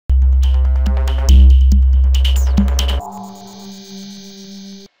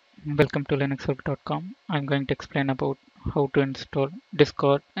Welcome to linuxhelp.com. I'm going to explain about how to install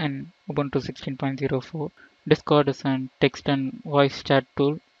Discord in Ubuntu 16.04. Discord is a text and voice chat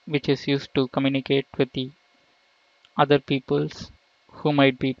tool which is used to communicate with the other peoples who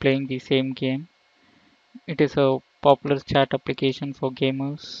might be playing the same game. It is a popular chat application for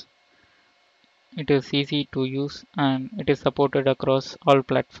gamers. It is easy to use and it is supported across all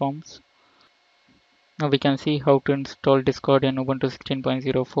platforms. Now we can see how to install Discord in Ubuntu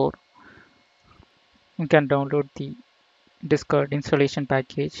 16.04. You can download the Discord installation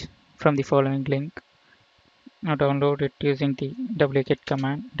package from the following link. Now download it using the wget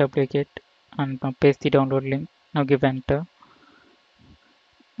command, wget, and now paste the download link. Now give enter.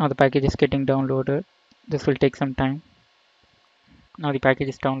 Now the package is getting downloaded. This will take some time. Now the package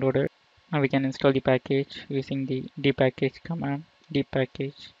is downloaded. Now we can install the package using the dpackage command,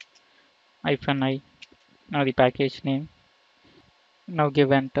 dpackage -i. Now the package name. Now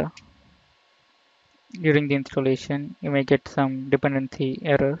give enter. During the installation, you may get some dependency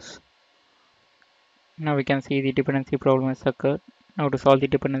errors. Now we can see the dependency problem has occurred. Now to solve the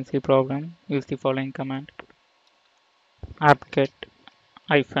dependency problem, use the following command: apt-get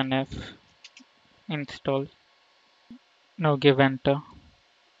 -f install. Now give enter.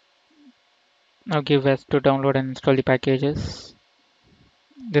 Now give S to download and install the packages.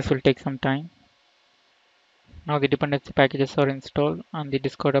 This will take some time. Now the dependency packages are installed and the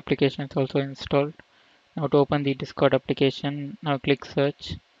Discord application is also installed. Now to open the Discord application, now click search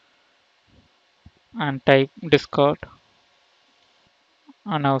and type Discord,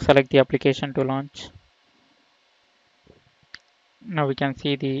 and now select the application to launch. Now we can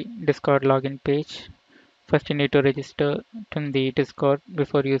see the Discord login page. First you need to register in the Discord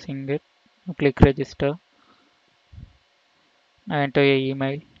before using it. Now click register. Now enter your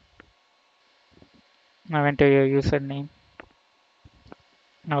email. Now enter your username.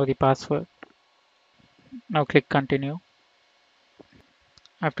 Now the password. Now click continue.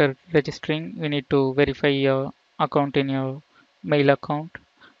 After registering, you need to verify your account in your mail account,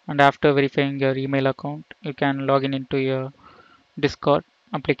 and after verifying your email account, you can log in into your Discord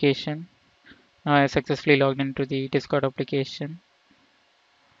application. Now I successfully logged into the Discord application,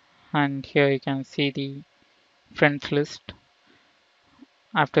 and here you can see the friends list.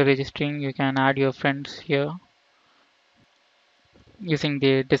 After registering, you can add your friends here using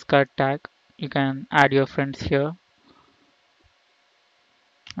the Discord tag. You can add your friends here,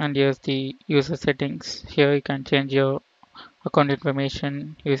 and here's the user settings. Here you can change your account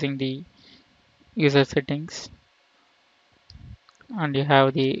information using the user settings, and you have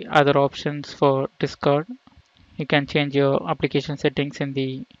the other options for Discord. You can change your application settings in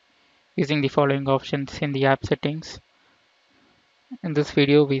the using the following options in the app settings. In this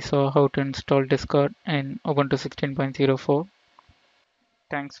video we saw how to install Discord in Ubuntu 16.04.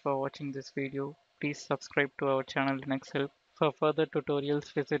 Thanks for watching this video. Please subscribe to our channel Linux Help. For further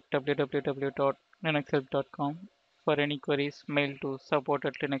tutorials visit www.linuxhelp.com. For any queries mail to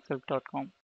support@linuxhelp.com.